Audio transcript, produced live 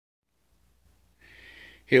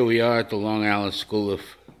Here we are at the Long Island School of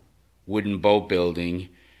Wooden Boat Building.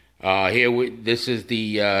 This is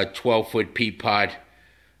the 12-foot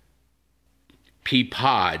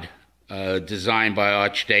peapod designed by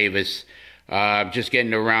Arch Davis. I'm just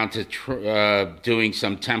getting around to doing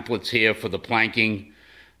some templates here for the planking.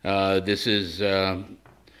 This is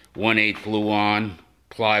 1/8 Luan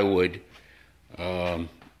plywood, and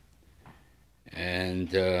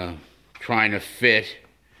trying to fit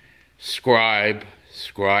scribe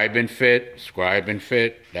and fit.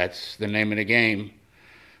 That's the name of the game.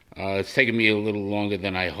 It's taken me a little longer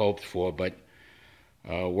than I hoped for, but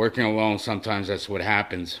working alone, sometimes that's what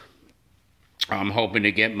happens. I'm hoping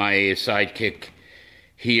to get my sidekick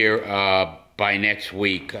here by next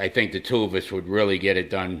week. I think the two of us would really get it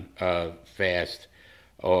done fast,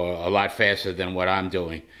 or a lot faster than what I'm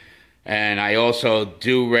doing. And I also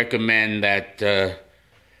do recommend that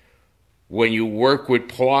when you work with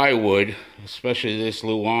plywood, especially this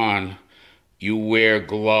Luan, you wear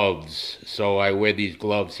gloves. So I wear these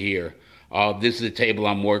gloves here. This is the table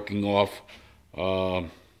I'm working off. All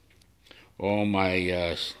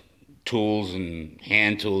my tools and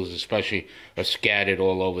hand tools especially are scattered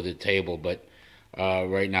all over the table, but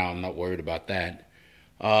right now I'm not worried about that.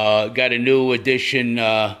 Got a new addition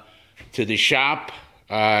to the shop.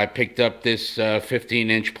 I picked up this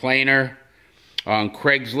 15-inch planer on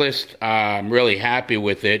Craigslist. I'm really happy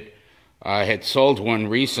with it. I had sold one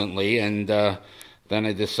recently, and then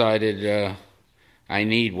I decided I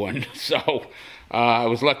need one. So I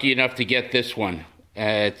was lucky enough to get this one.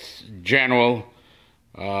 It's General,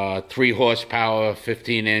 3 horsepower,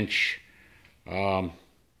 15-inch.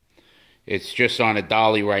 It's just on a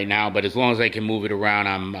dolly right now, but as long as I can move it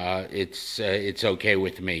around, it's okay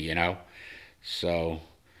with me, you know. So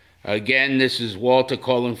again, this is Walter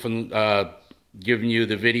calling from giving you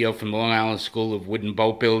the video from the Long Island School of Wooden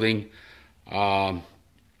Boat Building.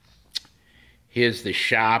 Here's the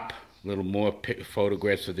shop. A little more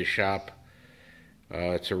photographs of the shop.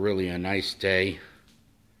 It's really a nice day.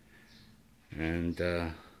 And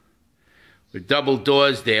with double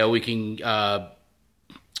doors there, we can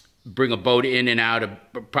bring a boat in and out of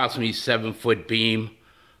approximately 7-foot beam.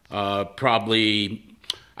 I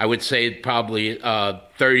would say probably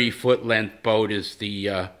 30-foot length boat is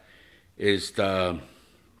the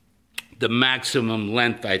maximum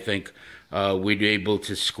length I think we'd be able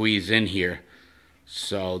to squeeze in here.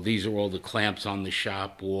 So these are all the clamps on the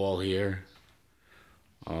shop wall here.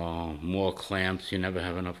 More clamps. You never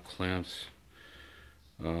have enough clamps.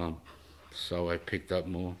 So I picked up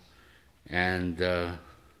more. And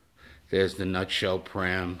there's the nutshell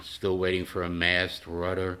pram. Still waiting for a mast,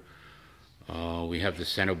 rudder. We have the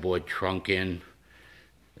centerboard trunk in.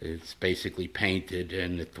 It's basically painted,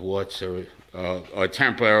 and the thwarts are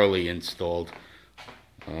temporarily installed.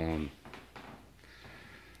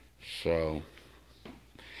 So,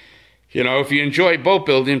 you know, if you enjoy boat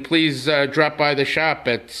building, please drop by the shop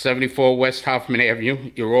at 74 West Hoffman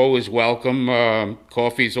Avenue. You're always welcome.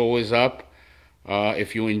 Coffee's always up.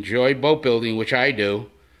 If you enjoy boat building, which I do,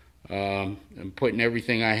 I'm putting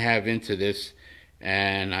everything I have into this,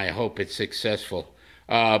 and I hope it's successful.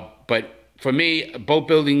 But for me, boat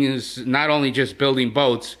building is not only just building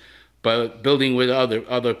boats, but building with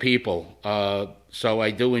other people. So I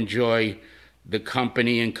do enjoy the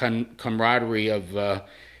company and camaraderie of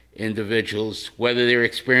individuals, whether they're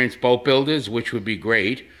experienced boat builders, which would be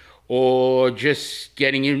great, or just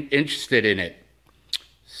getting interested in it.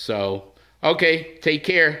 So, okay, take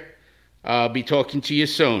care. I'll be talking to you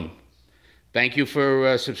soon. Thank you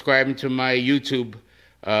for subscribing to my YouTube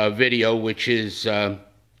video, which is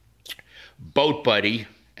Boat Buddy.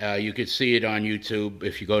 You can see it on YouTube.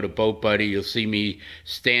 If you go to Boat Buddy, you'll see me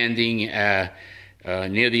standing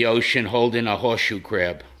near the ocean holding a horseshoe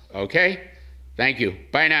crab. Okay? Thank you.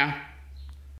 Bye now.